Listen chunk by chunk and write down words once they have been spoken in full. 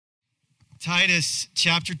Titus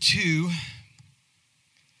chapter 2,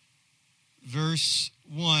 verse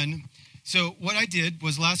 1. So what I did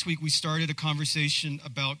was last week we started a conversation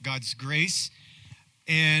about God's grace,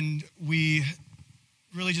 and we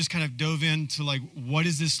really just kind of dove into what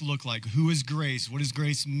does this look like? Who is grace? What does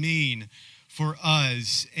grace mean for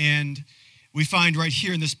us? And we find right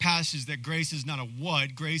here in this passage that grace is not a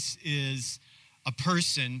what, grace is a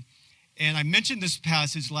person. And I mentioned this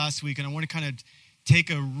passage last week, and I want to kind of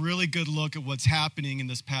take a really good look at what's happening in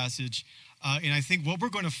this passage. And I think what we're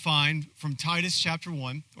going to find from Titus chapter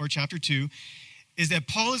 1 or chapter 2 is that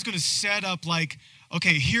Paul is going to set up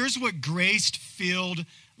okay, here's what grace-filled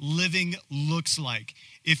living looks like.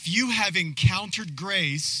 If you have encountered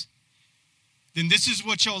grace, then this is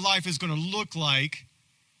what your life is going to look like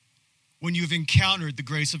when you've encountered the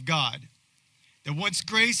grace of God. That once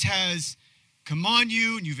grace has come on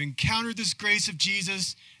you and you've encountered this grace of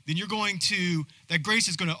Jesus, then that grace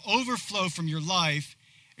is going to overflow from your life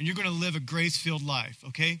and you're going to live a grace-filled life,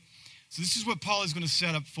 okay? So this is what Paul is going to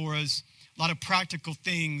set up for us. A lot of practical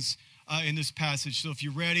things in this passage. So if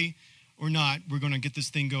you're ready or not, we're going to get this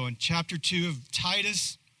thing going. Chapter 2 of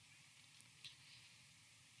Titus.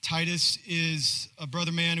 Titus is a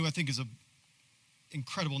brother man who I think is an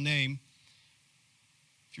incredible name.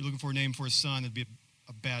 If you're looking for a name for a son, it'd be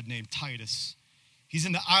a bad name, Titus. He's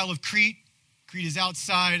in the Isle of Crete. Crete is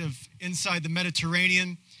inside the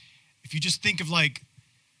Mediterranean. If you just think of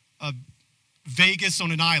Vegas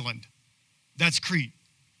on an island, that's Crete,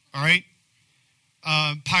 all right?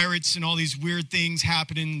 Pirates and all these weird things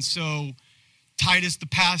happening. So Titus, the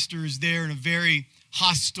pastor, is there in a very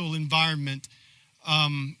hostile environment.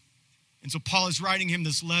 And so Paul is writing him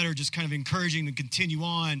this letter, just kind of encouraging him to continue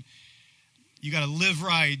on. You got to live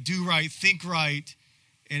right, do right, think right.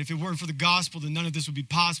 And if it weren't for the gospel, then none of this would be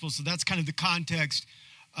possible. So that's kind of the context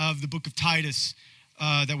of the book of Titus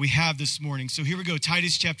that we have this morning. So here we go,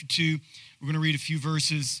 Titus chapter 2. We're going to read a few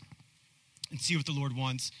verses and see what the Lord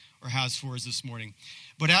wants or has for us this morning.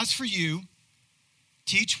 But as for you,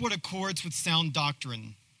 teach what accords with sound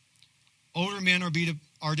doctrine. Older men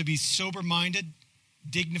are to be sober-minded,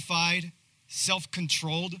 dignified,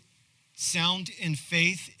 self-controlled, sound in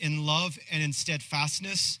faith, in love, and in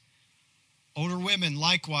steadfastness. Older women,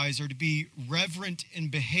 likewise, are to be reverent in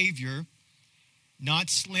behavior, not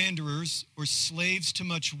slanderers or slaves to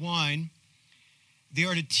much wine. They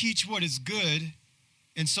are to teach what is good,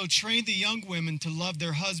 and so train the young women to love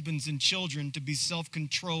their husbands and children, to be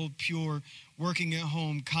self-controlled, pure, working at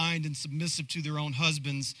home, kind and submissive to their own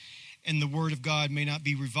husbands, and the word of God may not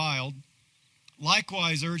be reviled.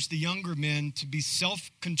 Likewise, urge the younger men to be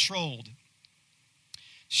self-controlled.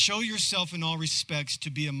 Show yourself in all respects to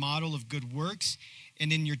be a model of good works,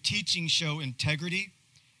 and in your teaching show integrity,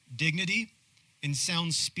 dignity, and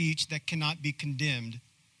sound speech that cannot be condemned,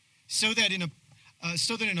 so that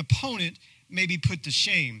an opponent may be put to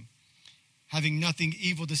shame, having nothing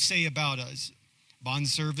evil to say about us.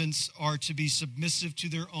 Bondservants are to be submissive to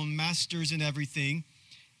their own masters in everything.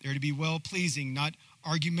 They are to be well-pleasing, not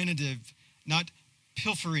argumentative, not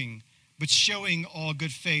pilfering, but showing all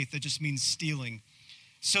good faith. That just means stealing.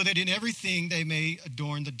 So that in everything they may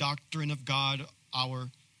adorn the doctrine of God,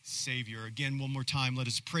 our Savior. Again, one more time, let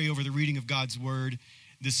us pray over the reading of God's word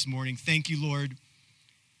this morning. Thank you, Lord,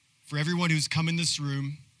 for everyone who's come in this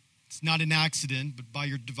room. It's not an accident, but by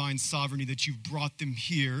your divine sovereignty that you've brought them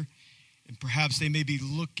here. And perhaps they may be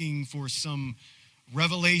looking for some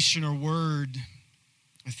revelation or word.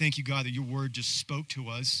 I thank you, God, that your word just spoke to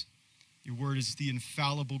us. Your word is the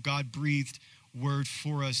infallible, God-breathed word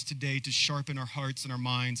for us today to sharpen our hearts and our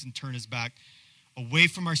minds and turn us back away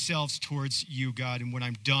from ourselves towards you, God. And when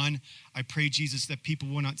I'm done, I pray, Jesus, that people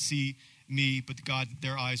will not see me, but God,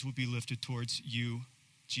 their eyes will be lifted towards you,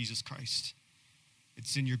 Jesus Christ.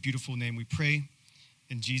 It's in your beautiful name we pray.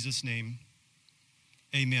 In Jesus' name,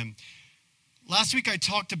 amen. Last week I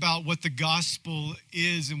talked about what the gospel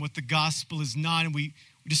is and what the gospel is not, and we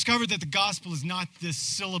discovered that the gospel is not this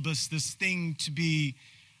syllabus, this thing to be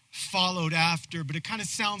followed after, but it kind of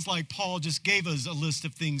sounds like Paul just gave us a list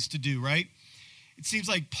of things to do, right? It seems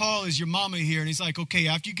like Paul is your mama here, and he's like, okay,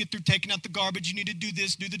 after you get through taking out the garbage, you need to do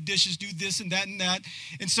this, do the dishes, do this and that and that.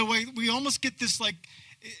 And so we almost get this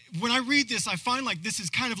when I read this, I find this is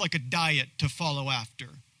kind of like a diet to follow after.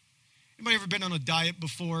 Anybody ever been on a diet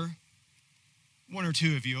before? One or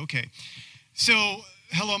two of you, okay. So,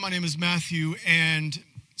 hello, my name is Matthew, and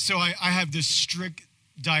so I have this strict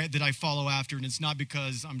diet that I follow after, and it's not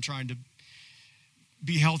because I'm trying to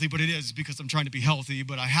be healthy, but it is because I'm trying to be healthy,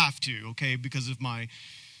 but I have to, okay, because of my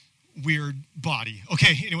weird body.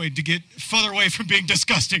 Okay, anyway, to get further away from being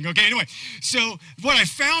disgusting. Okay, anyway, so what I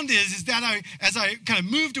found is that as I kind of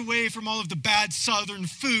moved away from all of the bad Southern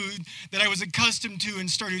food that I was accustomed to and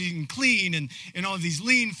started eating clean and all of these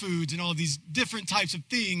lean foods and all of these different types of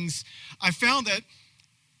things, I found that,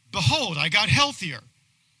 behold, I got healthier.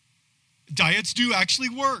 Diets do actually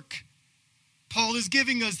work. Paul is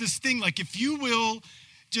giving us this thing like, if you will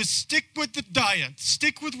just stick with the diet,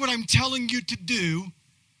 stick with what I'm telling you to do,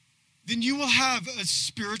 then you will have a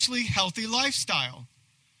spiritually healthy lifestyle.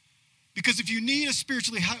 Because if you need a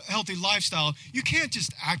spiritually healthy lifestyle, you can't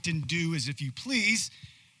just act and do as if you please.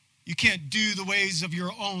 You can't do the ways of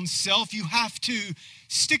your own self. You have to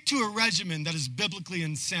stick to a regimen that is biblically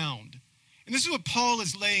and sound. And this is what Paul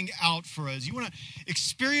is laying out for us. You want to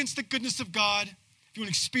experience the goodness of God. If you want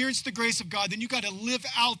to experience the grace of God, then you got to live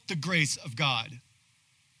out the grace of God.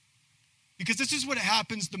 Because this is what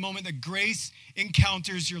happens the moment that grace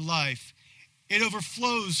encounters your life. It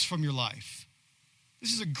overflows from your life.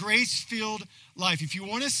 This is a grace-filled life. If you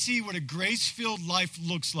want to see what a grace-filled life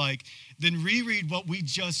looks like, then reread what we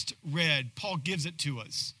just read. Paul gives it to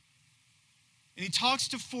us. And he talks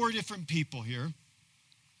to 4 different people here.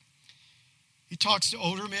 He talks to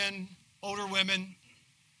older men, older women,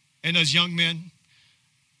 and as young men.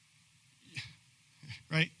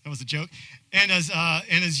 Right? That was a joke. And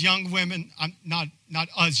as young women, I'm not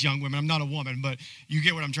us young women. I'm not a woman, but you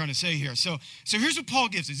get what I'm trying to say here. So here's what Paul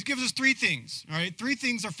gives us. He gives us 3 things. All right, 3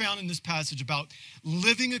 things are found in this passage about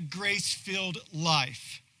living a grace-filled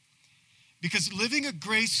life. Because living a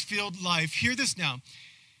grace-filled life, hear this now,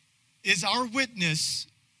 is our witness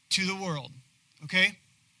to the world. Okay,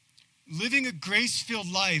 living a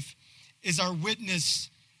grace-filled life is our witness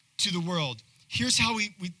to the world. Here's how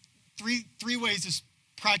we three ways this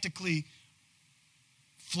practically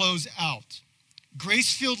flows out.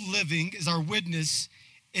 Grace-filled living is our witness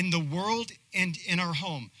in the world and in our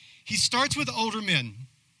home. He starts with older men.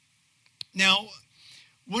 Now,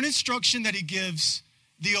 one instruction that he gives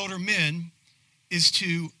the older men is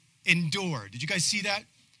to endure. Did you guys see that?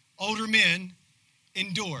 Older men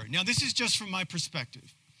endure. Now, this is just from my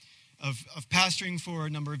perspective of pastoring for a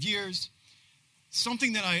number of years.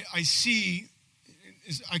 Something that I see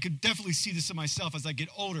is, I could definitely see this in myself as I get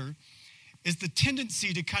older, is the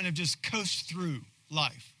tendency to kind of just coast through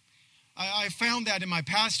life. I found that in my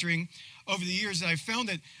pastoring over the years, that I found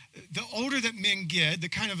that the older that men get,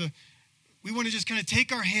 we want to just kind of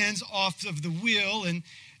take our hands off of the wheel and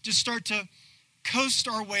just start to coast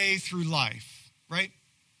our way through life, right?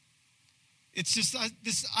 It's just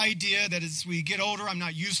this idea that as we get older, I'm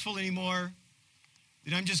not useful anymore,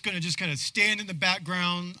 that I'm just going to just kind of stand in the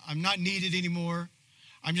background. I'm not needed anymore.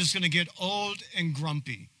 I'm just going to get old and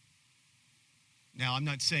grumpy. Now, I'm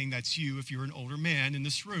not saying that's you if you're an older man in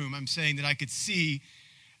this room. I'm saying that I could see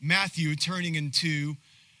Matthew turning into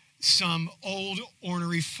some old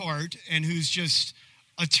ornery fart and who's just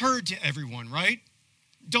a turd to everyone, right?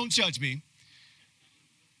 Don't judge me.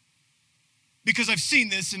 Because I've seen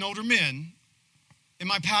this in older men in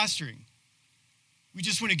my pastoring. We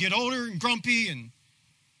just want to get older and grumpy.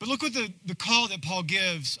 But look what the call that Paul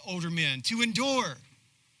gives older men: to endure,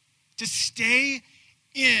 to stay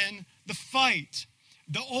in the fight.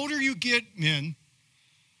 The older you get, men,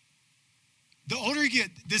 the older you get,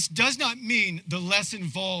 this does not mean the less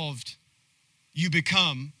involved you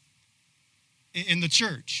become in the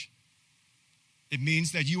church. It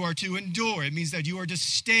means that you are to endure. It means that you are to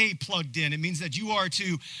stay plugged in. It means that you are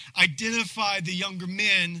to identify the younger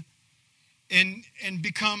men and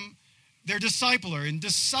become their discipler and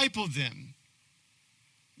disciple them.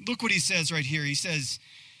 Look what he says right here. He says,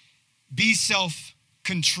 be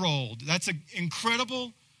self-controlled. That's an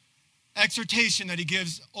incredible exhortation that he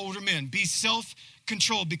gives older men. Be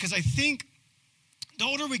self-controlled, because I think the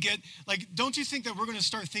older we get, like, don't you think that we're going to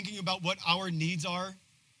start thinking about what our needs are?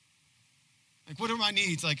 Like, what are my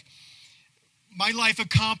needs? Like, my life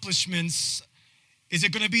accomplishments, is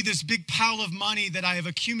it going to be this big pile of money that I have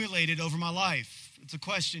accumulated over my life? It's a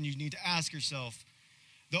question you need to ask yourself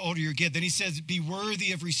the older you get. Then he says, be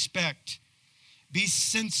worthy of respect. Be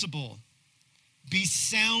sensible. Be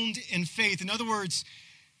sound in faith. In other words,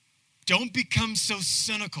 don't become so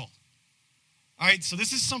cynical. All right, so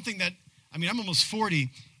this is something that, I'm almost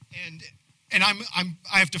 40, and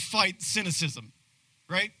I have to fight cynicism,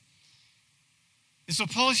 right? And so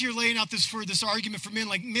Paul's here laying out this argument for men,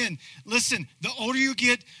 like, men, listen, the older you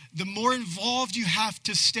get, the more involved you have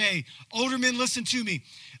to stay. Older men, listen to me.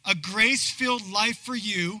 A grace-filled life for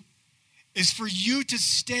you is for you to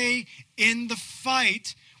stay in the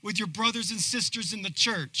fight with your brothers and sisters in the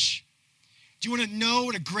church. Do you want to know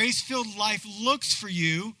what a grace-filled life looks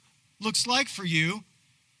like for you?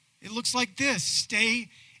 It looks like this. Stay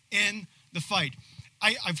in the fight.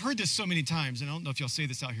 I've heard this so many times, and I don't know if y'all say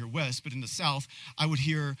this out here west, but in the South, I would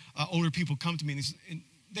hear older people come to me, and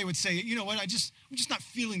they would say, you know what, I'm just not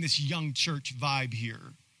feeling this young church vibe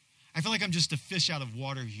here. I feel like I'm just a fish out of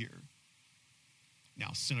water here.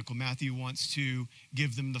 Now, cynical Matthew wants to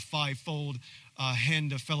give them the fivefold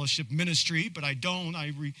hand of fellowship ministry, but I don't.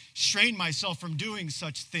 I restrain myself from doing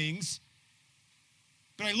such things.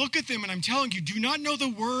 But I look at them and I'm telling you, do not know the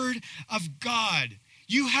word of God.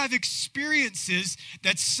 You have experiences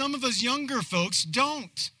that some of us younger folks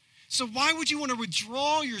don't. So why would you want to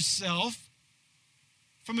withdraw yourself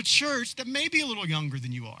from a church that may be a little younger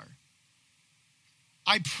than you are?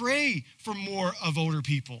 I pray for more of older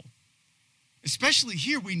people. Especially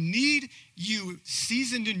here, we need you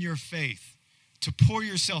seasoned in your faith to pour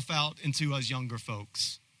yourself out into us younger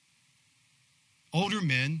folks. Older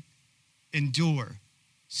men, endure.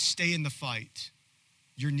 Stay in the fight.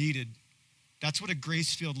 You're needed. That's what a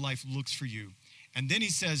grace-filled life looks for you. And then he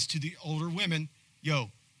says to the older women,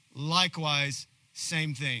 likewise,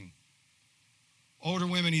 same thing. Older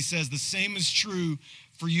women, he says, the same is true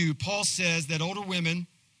for you. Paul says that older women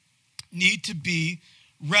need to be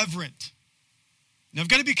reverent. Now, I've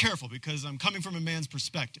got to be careful because I'm coming from a man's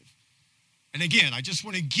perspective. And again, I just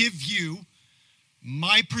want to give you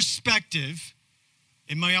my perspective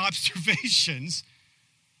and my observations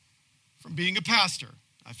from being a pastor.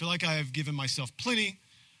 I feel like I have given myself plenty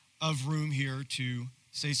of room here to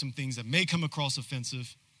say some things that may come across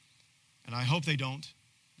offensive, and I hope they don't.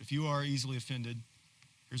 If you are easily offended,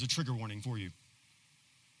 here's a trigger warning for you.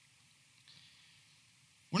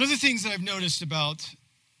 One of the things that I've noticed about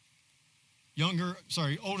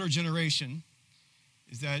older generation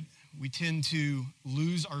is that we tend to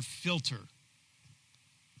lose our filter,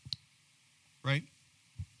 right?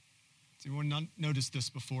 Has anyone not noticed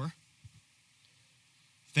this before?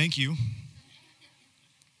 Thank you.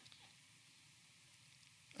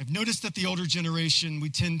 I've noticed that the older generation, we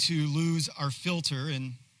tend to lose our filter,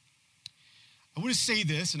 and I want to say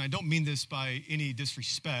this, and I don't mean this by any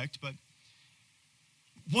disrespect, but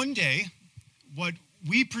one day, what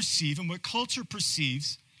we perceive and what culture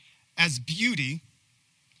perceives as beauty,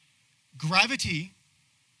 gravity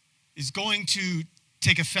is going to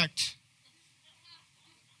take effect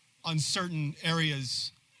on certain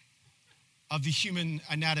areas of the human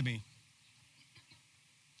anatomy.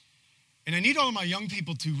 And I need all of my young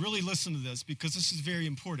people to really listen to this because this is very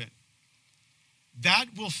important. That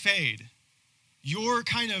will fade. Your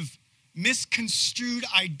kind of misconstrued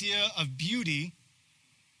idea of beauty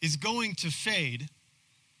is going to fade.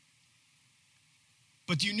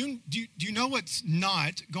 But do you know what's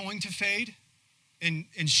not going to fade and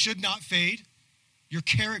should not fade? Your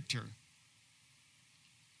character.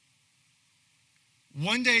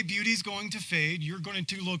 One day beauty's going to fade. You're going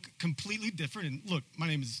to look completely different. And look, one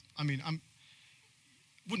day I'm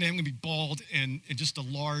going to be bald and just a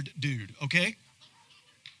lard dude, okay?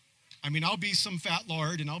 I'll be some fat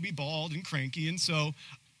lard and I'll be bald and cranky. And so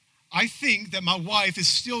I think that my wife is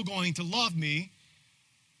still going to love me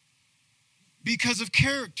because of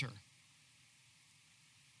character.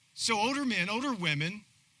 So older men, older women,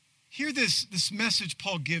 hear this message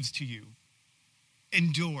Paul gives to you.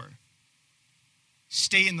 Endure.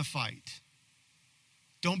 Stay in the fight.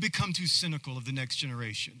 Don't become too cynical of the next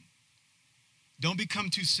generation. Don't become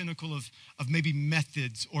too cynical of maybe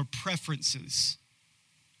methods or preferences.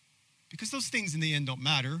 Because those things in the end don't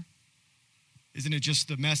matter. Isn't it just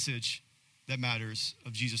the message that matters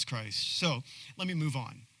of Jesus Christ? So let me move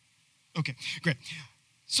on. Okay, great.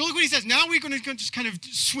 So look what he says. Now we're going to just kind of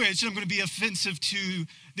switch, and I'm going to be offensive to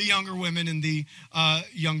the younger women and the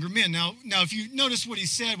younger men. Now, if you notice what he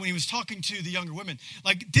said when he was talking to the younger women,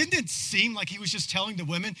 didn't it seem like he was just telling the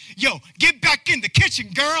women, get back in the kitchen,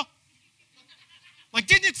 girl?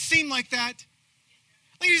 Didn't it seem like that?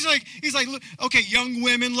 He's like, look, okay, young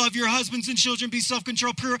women, love your husbands and children, be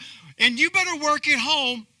self-controlled, pure, and you better work at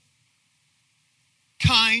home.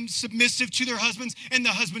 Kind, submissive to their husbands, and the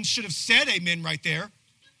husbands should have said amen right there.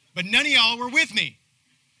 But none of y'all were with me.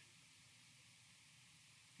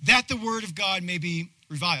 That the word of God may be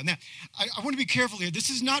reviled. Now, I want to be careful here. This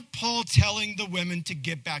is not Paul telling the women to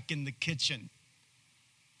get back in the kitchen.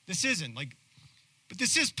 This isn't. But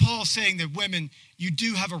this is Paul saying that women, you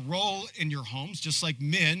do have a role in your homes, just like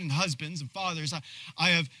men and husbands and fathers. I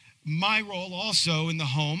have my role also in the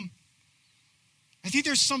home. I think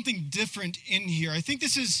there's something different in here. I think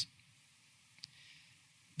this is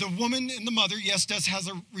the woman and the mother, yes, has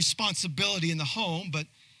a responsibility in the home, but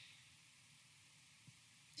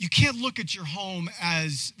you can't look at your home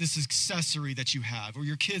as this accessory that you have, or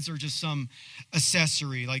your kids are just some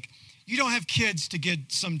accessory. You don't have kids to get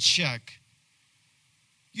some check.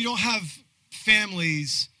 You don't have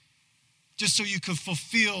families just so you could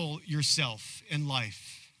fulfill yourself in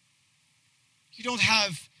life. You don't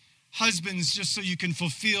have husbands just so you can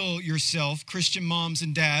fulfill yourself. Christian moms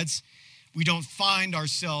and dads, we don't find our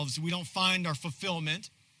fulfillment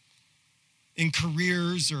in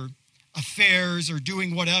careers or affairs or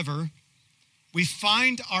doing whatever. We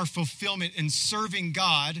find our fulfillment in serving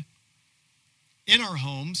God in our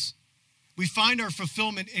homes. We find our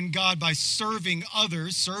fulfillment in God by serving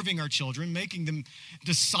others, serving our children, making them,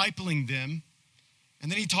 discipling them. And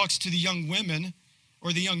then he talks to the young women,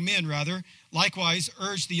 or the young men rather, likewise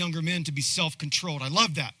urge the younger men to be self-controlled. I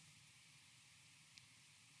love that.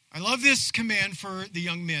 I love this command for the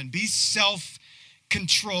young men. Be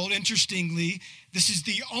self-controlled. Interestingly, this is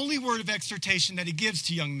the only word of exhortation that he gives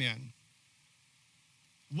to young men.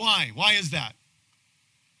 Why? Why is that?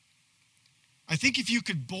 I think if you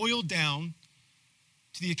could boil down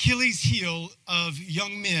to the Achilles heel of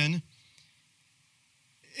young men,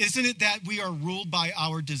 isn't it that we are ruled by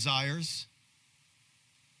our desires?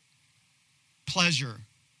 Pleasure,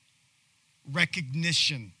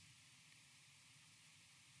 recognition,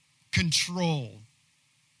 control,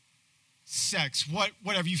 sex,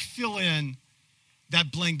 whatever. You fill in that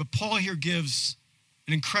blank. But Paul here gives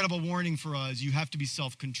an incredible warning for us. You have to be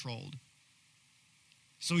self-controlled.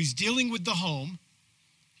 So he's dealing with the home.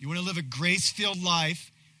 You want to live a grace-filled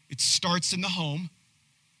life, it starts in the home.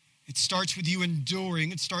 It starts with you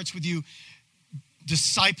enduring. It starts with you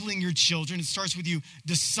discipling your children. It starts with you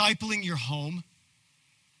discipling your home.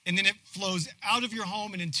 And then it flows out of your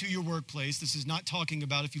home and into your workplace. This is not talking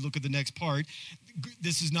about, if you look at the next part,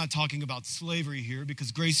 this is not talking about slavery here,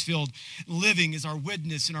 because grace-filled living is our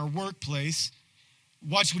witness in our workplace.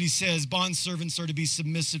 Watch what he says. Bondservants are to be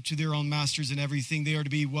submissive to their own masters in everything. They are to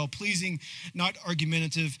be well-pleasing, not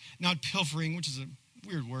argumentative, not pilfering, which is a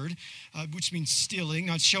weird word, which means stealing,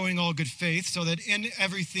 not showing all good faith, so that in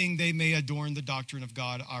everything they may adorn the doctrine of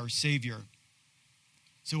God, our Savior.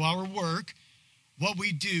 So our work, what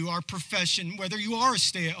we do, our profession, whether you are a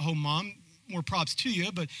stay-at-home mom, more props to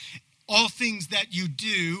you, but all things that you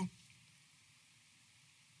do,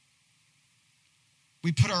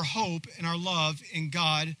 we put our hope and our love in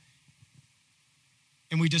God,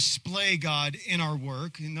 and we display God in our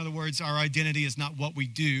work. In other words, our identity is not what we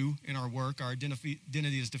do in our work. Our identity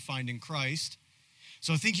is defined in Christ.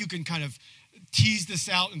 So I think you can kind of tease this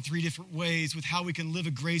out in three different ways with how we can live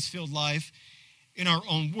a grace-filled life in our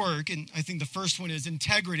own work. And I think the first one is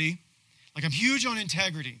integrity. Like, I'm huge on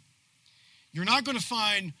integrity. You're not going to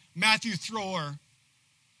find Matthew Thrower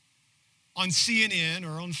on CNN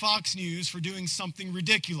or on Fox News for doing something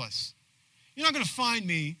ridiculous. You're not going to find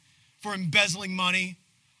me for embezzling money,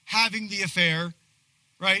 having the affair,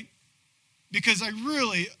 right? Because I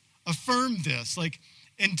really affirm this. Like,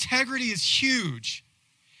 integrity is huge.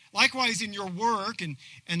 Likewise, in your work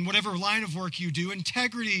and whatever line of work you do,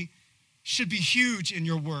 integrity should be huge in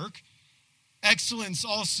your work. Excellence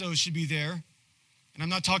also should be there. And I'm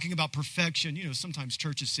not talking about perfection. You know, sometimes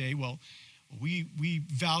churches say, well, we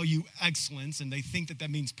value excellence, and they think that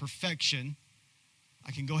means perfection.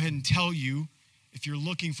 I can go ahead and tell you, if you're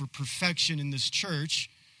looking for perfection in this church,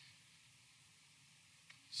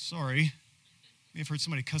 sorry, I may have heard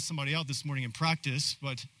somebody cuss somebody out this morning in practice,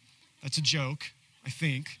 but that's a joke, I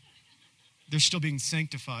think. They're still being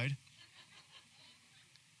sanctified.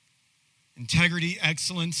 Integrity,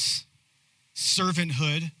 excellence,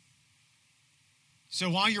 servanthood. So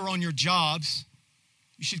while you're on your jobs,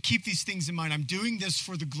 you should keep these things in mind. I'm doing this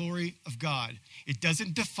for the glory of God. It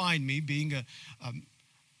doesn't define me. Being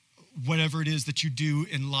whatever it is that you do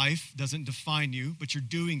in life doesn't define you, but you're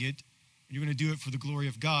doing it, and you're going to do it for the glory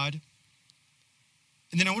of God.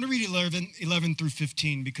 And then I want to read 11 through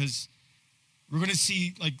 15, because we're going to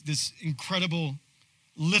see like this incredible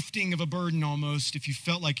lifting of a burden almost, if you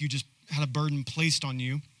felt like you just had a burden placed on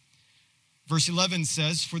you. Verse 11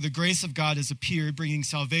 says, "For the grace of God has appeared, bringing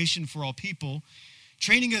salvation for all people,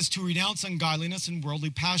 training us to renounce ungodliness and worldly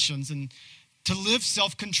passions, and to live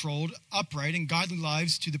self-controlled, upright, and godly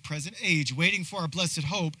lives to the present age, waiting for our blessed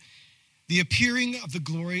hope, the appearing of the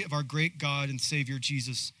glory of our great God and Savior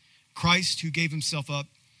Jesus Christ, who gave himself up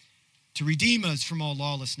to redeem us from all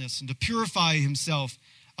lawlessness and to purify himself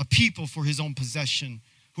a people for his own possession,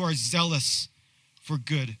 who are zealous for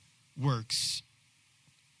good works."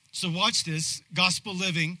 So watch this. Gospel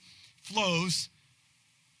living flows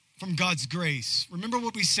from God's grace. Remember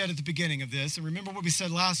what we said at the beginning of this, and remember what we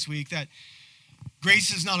said last week, that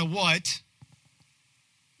grace is not a what.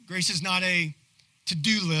 Grace is not a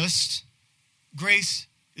to-do list. Grace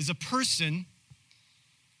is a person.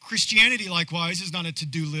 Christianity, likewise, is not a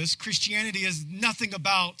to-do list. Christianity is nothing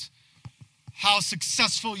about how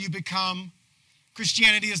successful you become.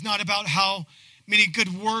 Christianity is not about how many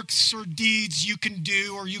good works or deeds you can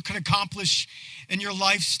do or you can accomplish in your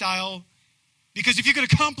lifestyle. Because if you can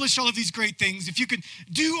accomplish all of these great things, if you can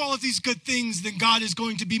do all of these good things, then God is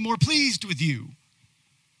going to be more pleased with you.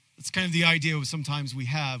 That's kind of the idea sometimes we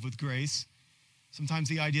have with grace. Sometimes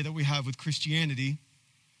the idea that we have with Christianity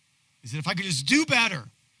is that if I could just do better,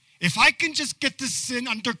 if I can just get this sin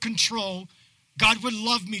under control, God would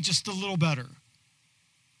love me just a little better.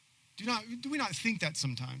 Do we not think that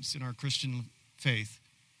sometimes in our Christian faith?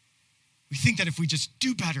 We think that if we just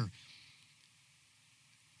do better,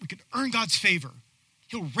 we can earn God's favor.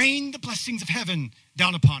 He'll rain the blessings of heaven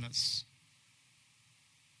down upon us.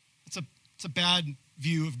 It's a bad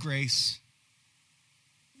view of grace.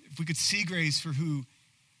 If we could see grace for who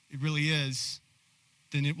it really is,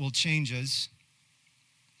 then it will change us.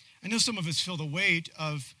 I know some of us feel the weight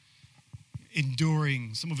of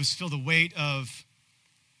enduring. Some of us feel the weight of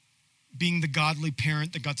being the godly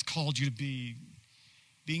parent that God's called you to be,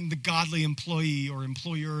 being the godly employee or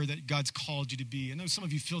employer that God's called you to be. I know some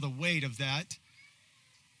of you feel the weight of that.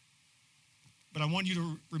 But I want you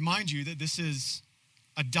to remind you that this is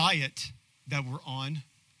a diet that we're on.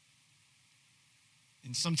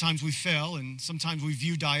 And sometimes we fail, and sometimes we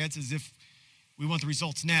view diets as if we want the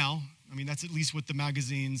results now. I mean, that's at least what the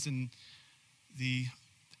magazines and the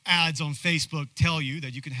ads on Facebook tell you,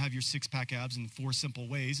 that you can have your six-pack abs in 4 simple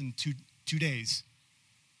ways in two days.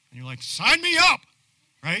 And you're like, sign me up,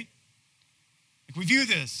 right? Like, we view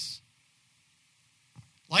this.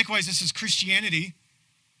 Likewise, this is Christianity.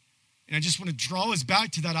 And I just want to draw us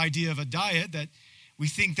back to that idea of a diet, that we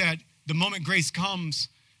think that the moment grace comes,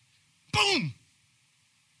 boom,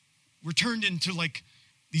 we're turned into like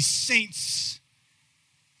these saints.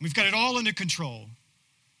 We've got it all under control.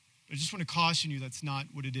 I just want to caution you, that's not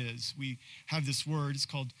what it is. We have this word, it's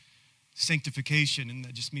called sanctification, and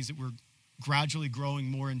that just means that we're gradually growing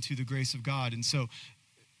more into the grace of God. And so,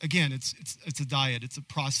 again, it's a diet, it's a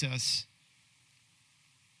process.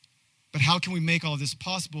 But how can we make all of this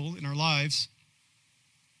possible in our lives?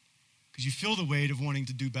 Because you feel the weight of wanting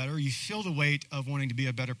to do better. You feel the weight of wanting to be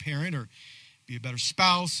a better parent or be a better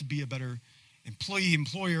spouse, be a better employee,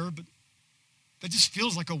 employer. But that just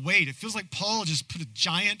feels like a weight. It feels like Paul just put a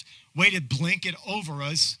giant weighted blanket over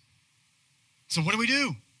us. So what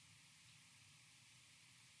do?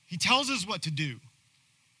 He tells us what to do.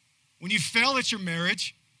 When you fail at your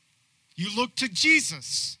marriage, you look to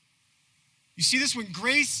Jesus. You see this? When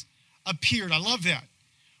grace appeared. I love that.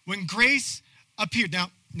 When grace appeared.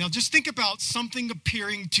 Now just think about something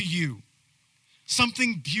appearing to you.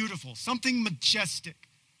 Something beautiful, something majestic.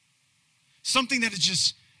 Something that is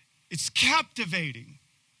just, it's captivating.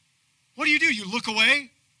 What do? You look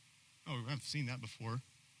away? Oh, I've seen that before.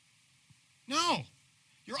 No.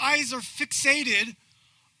 Your eyes are fixated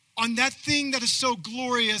on that thing that is so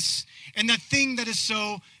glorious and that thing that is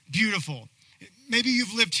so beautiful. Maybe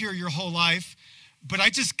you've lived here your whole life, but I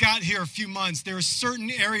just got here a few months. There are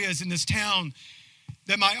certain areas in this town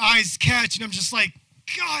that my eyes catch, and I'm just like,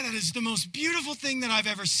 God, that is the most beautiful thing that I've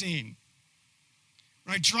ever seen.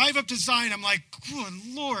 When I drive up to Zion, I'm like, good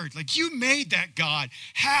Lord, like you made that, God.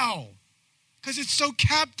 How? Because it's so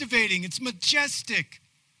captivating. It's majestic.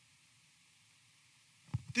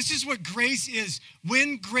 This is what grace is.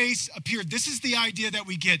 When grace appeared, this is the idea that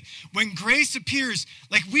we get. When grace appears,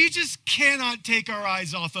 like we just cannot take our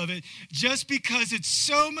eyes off of it just because it's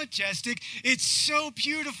so majestic, it's so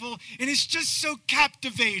beautiful, and it's just so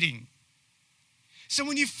captivating. So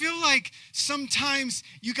when you feel like sometimes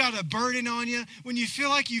you got a burden on you, when you feel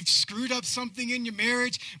like you've screwed up something in your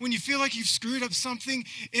marriage, when you feel like you've screwed up something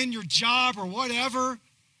in your job or whatever, and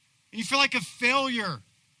you feel like a failure,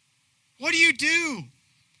 what do?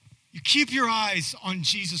 You keep your eyes on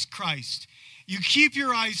Jesus Christ. You keep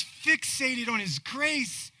your eyes fixated on his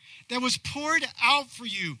grace that was poured out for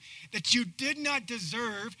you, that you did not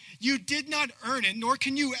deserve, you did not earn it, nor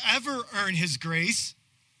can you ever earn his grace.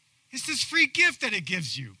 It's this free gift that it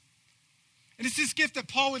gives you. And it's this gift that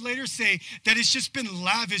Paul would later say that it's just been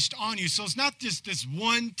lavished on you. So it's not just this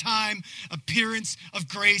one-time appearance of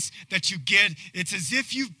grace that you get. It's as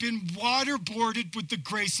if you've been waterboarded with the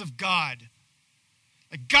grace of God.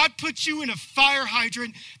 Like God put you in a fire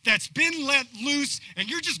hydrant that's been let loose and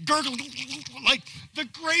you're just gurgling. Like the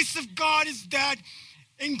grace of God is that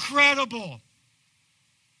incredible.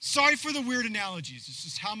 Sorry for the weird analogies. It's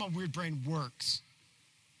just how my weird brain works.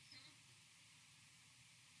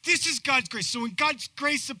 This is God's grace. So when God's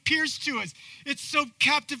grace appears to us, it's so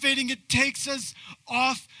captivating. It takes us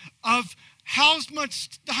off of how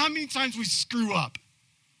many times we screw up.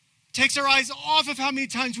 Takes our eyes off of how many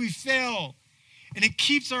times we fail. And it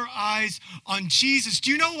keeps our eyes on Jesus.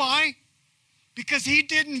 Do you know why? Because he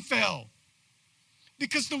didn't fail.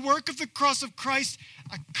 Because the work of the cross of Christ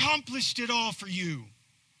accomplished it all for you.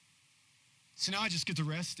 So now I just get to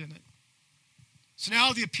rest in it. So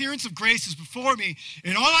now the appearance of grace is before me,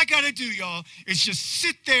 and all I got to do, y'all, is just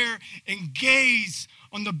sit there and gaze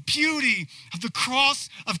on the beauty of the cross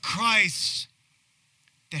of Christ,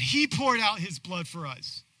 that he poured out his blood for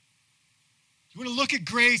us. You want to look at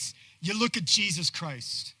grace, you look at Jesus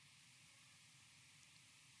Christ.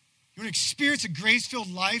 You want to experience a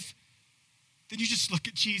grace-filled life, then you just look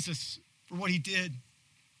at Jesus for what he did.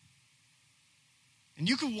 And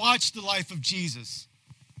you can watch the life of Jesus.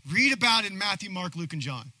 Read about it in Matthew, Mark, Luke, and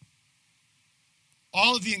John.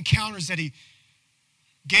 All of the encounters that he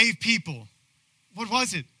gave people. What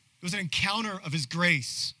was it? It was an encounter of his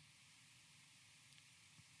grace.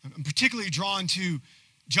 I'm particularly drawn to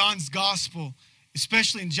John's gospel,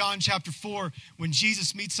 especially in John chapter 4, when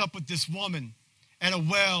Jesus meets up with this woman at a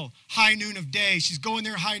well, high noon of day. She's going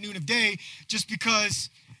there high noon of day just because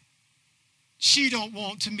she don't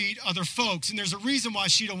want to meet other folks. And there's a reason why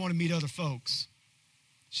she don't want to meet other folks.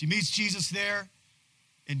 She meets Jesus there,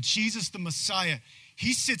 and Jesus, the Messiah,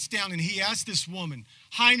 he sits down and he asks this woman,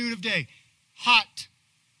 high noon of day, hot.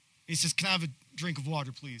 He says, can I have a drink of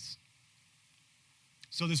water, please?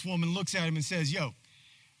 So this woman looks at him and says, I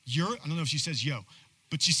don't know if she says yo,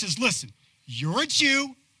 but she says, listen, you're a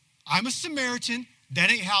Jew, I'm a Samaritan, that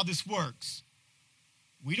ain't how this works.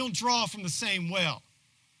 We don't draw from the same well.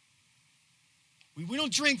 We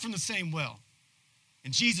don't drink from the same well.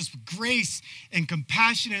 And Jesus, with grace and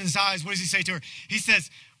compassion in his eyes, what does he say to her? He says,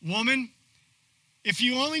 woman, if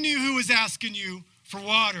you only knew who was asking you for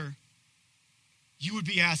water, you would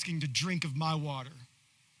be asking to drink of my water.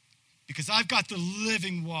 Because I've got the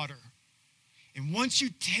living water. And once you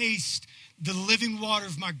taste the living water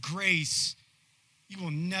of my grace, you will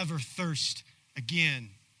never thirst again.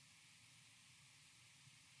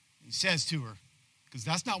 He says to her, because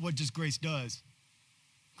that's not what just grace does.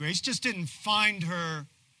 Grace just didn't find her.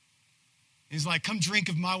 He's like, come drink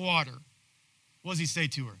of my water. What does he say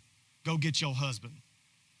to her? Go get your husband.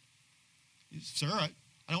 Sir, I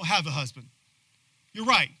don't have a husband. You're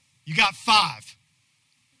right. You got 5.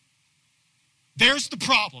 There's the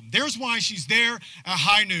problem. There's why she's there at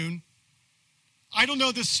high noon. I don't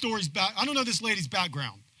know this lady's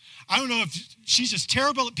background. I don't know if she's just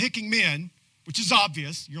terrible at picking men, which is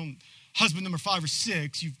obvious. You're on husband number 5 or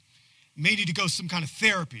 6. You may need to go some kind of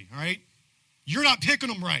therapy, all right? You're not picking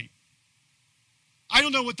them right. I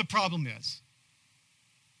don't know what the problem is.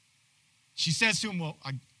 She says to him, well,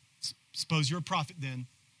 I suppose you're a prophet then.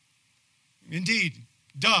 Indeed,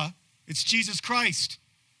 duh, it's Jesus Christ.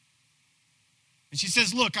 And she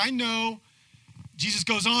says, look, I know. Jesus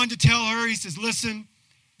goes on to tell her, he says, listen,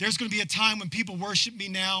 there's going to be a time when people worship me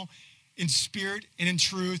now in spirit and in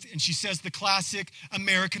truth. And she says the classic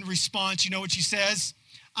American response. You know what she says?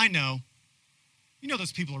 I know. You know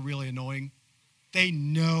those people are really annoying. They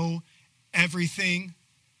know everything.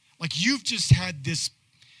 Like you've just had this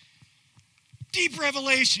deep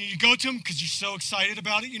revelation. You go to them because you're so excited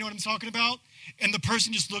about it. You know what I'm talking about? And the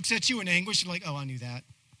person just looks at you in anguish. You're like, oh, I knew that.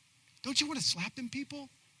 Don't you want to slap them people?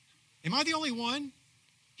 Am I the only one?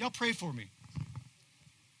 Y'all pray for me.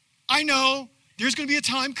 I know there's going to be a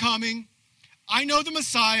time coming. I know the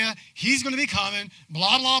Messiah. He's going to be coming.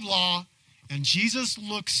 Blah, blah, blah. And Jesus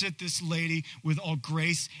looks at this lady with all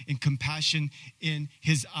grace and compassion in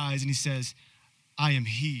his eyes. And he says, I am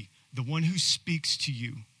he, the one who speaks to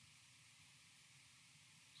you.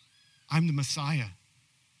 I'm the Messiah.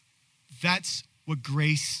 That's what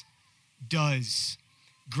grace does.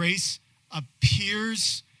 Grace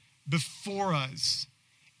appears before us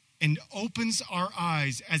and opens our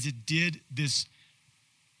eyes as it did this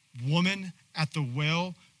woman at the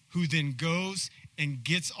well, who then goes and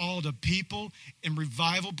gets all the people, and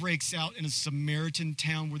revival breaks out in a Samaritan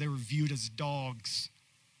town where they were viewed as dogs.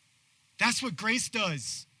 That's what grace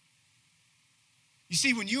does. You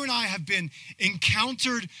see, when you and I have been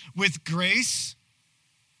encountered with grace,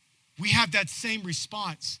 we have that same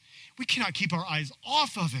response. We cannot keep our eyes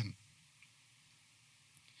off of him.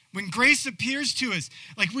 When grace appears to us,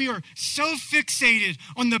 like we are so fixated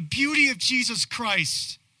on the beauty of Jesus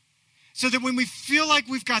Christ, so that when we feel like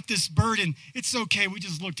we've got this burden, it's okay, we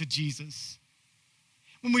just look to Jesus.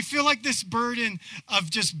 When we feel like this burden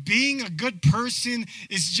of just being a good person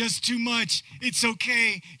is just too much, it's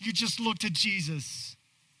okay, you just look to Jesus.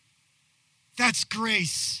 That's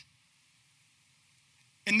grace.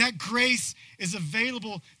 And that grace is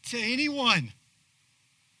available to anyone.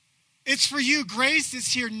 It's for you. Grace is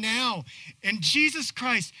here now. And Jesus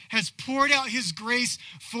Christ has poured out his grace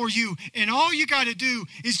for you. And all you got to do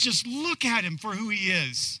is just look at him for who he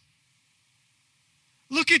is.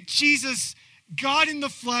 Look at Jesus, God in the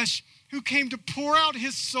flesh, who came to pour out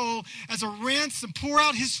his soul as a ransom, pour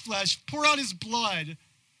out his flesh, pour out his blood,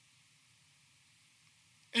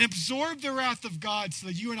 and absorb the wrath of God so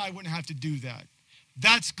that you and I wouldn't have to do that.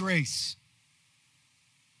 That's grace.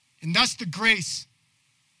 And that's the grace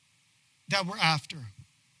that we're after.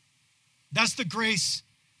 That's the grace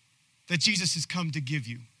that Jesus has come to give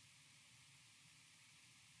you.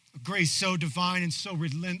 A grace so divine and so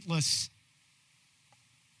relentless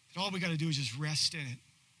that all we got to do is just rest in it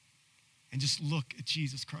and just look at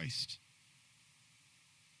Jesus Christ.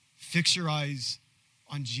 Fix your eyes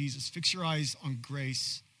on Jesus. Fix your eyes on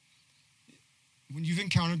grace. When you've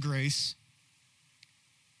encountered grace,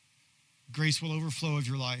 grace will overflow of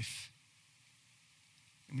your life.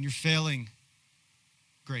 And when you're failing,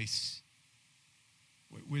 grace.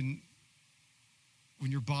 When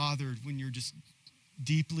you're bothered, when you're just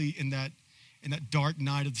deeply in that dark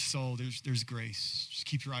night of the soul, there's grace. Just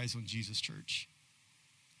keep your eyes on Jesus, church.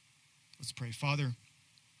 Let's pray. Father,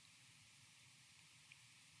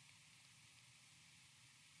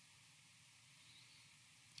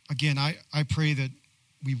 again, I pray that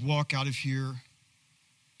we walk out of here.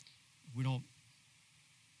 We don't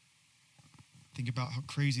think about how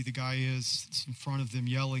crazy the guy is that's in front of them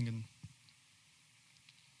yelling. And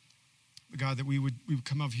God, that we would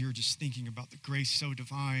come out here just thinking about the grace so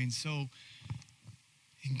divine, so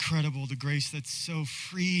incredible, the grace that's so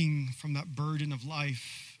freeing from that burden of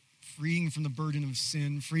life, freeing from the burden of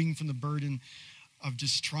sin, freeing from the burden of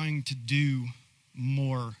just trying to do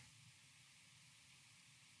more.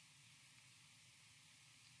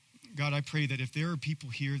 God, I pray that if there are people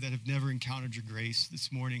here that have never encountered your grace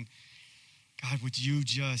this morning, God, would you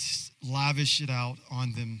just lavish it out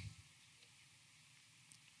on them?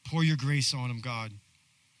 Pour your grace on them, God.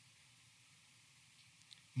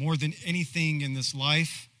 More than anything in this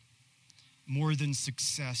life, more than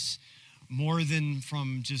success, more than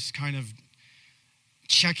from just kind of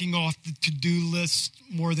checking off the to-do list,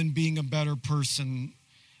 more than being a better person,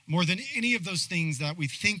 more than any of those things that we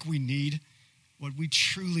think we need, what we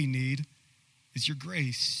truly need is your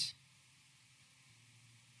grace.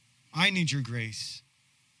 I need your grace.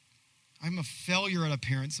 I'm a failure at a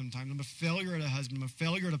parent sometimes. I'm a failure at a husband. I'm a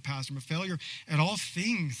failure at a pastor. I'm a failure at all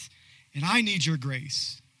things. And I need your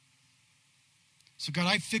grace. So God,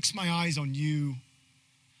 I fix my eyes on you.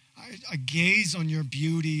 I gaze on your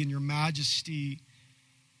beauty and your majesty.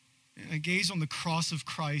 And I gaze on the cross of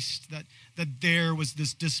Christ, that there was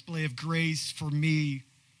this display of grace for me.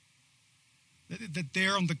 That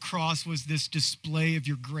there on the cross was this display of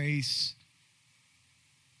your grace.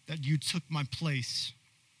 That you took my place.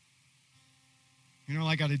 You know, all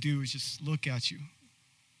I got to do is just look at you.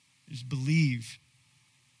 Just believe.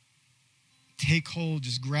 Take hold.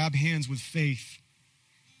 Just grab hands with faith.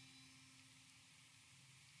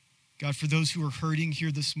 God, for those who are hurting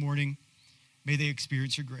here this morning, may they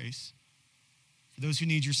experience your grace. For those who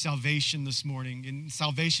need your salvation this morning, and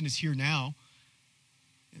salvation is here now,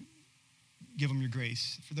 give them your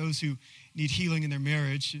grace. For those who need healing in their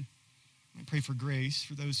marriage, I pray for grace.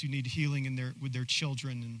 For those who need healing with their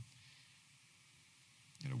children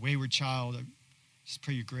and a wayward child, I just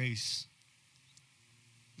pray your grace.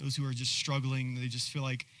 Those who are just struggling, they just feel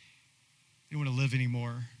like they don't want to live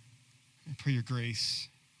anymore, I pray your grace.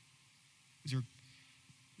 Those who are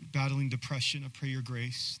battling depression, I pray your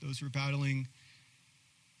grace. Those who are battling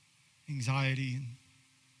anxiety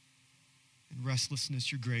and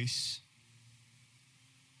restlessness, your grace.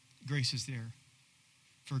 Grace is there.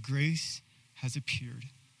 For grace has appeared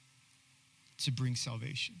to bring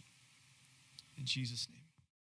salvation. In Jesus' name.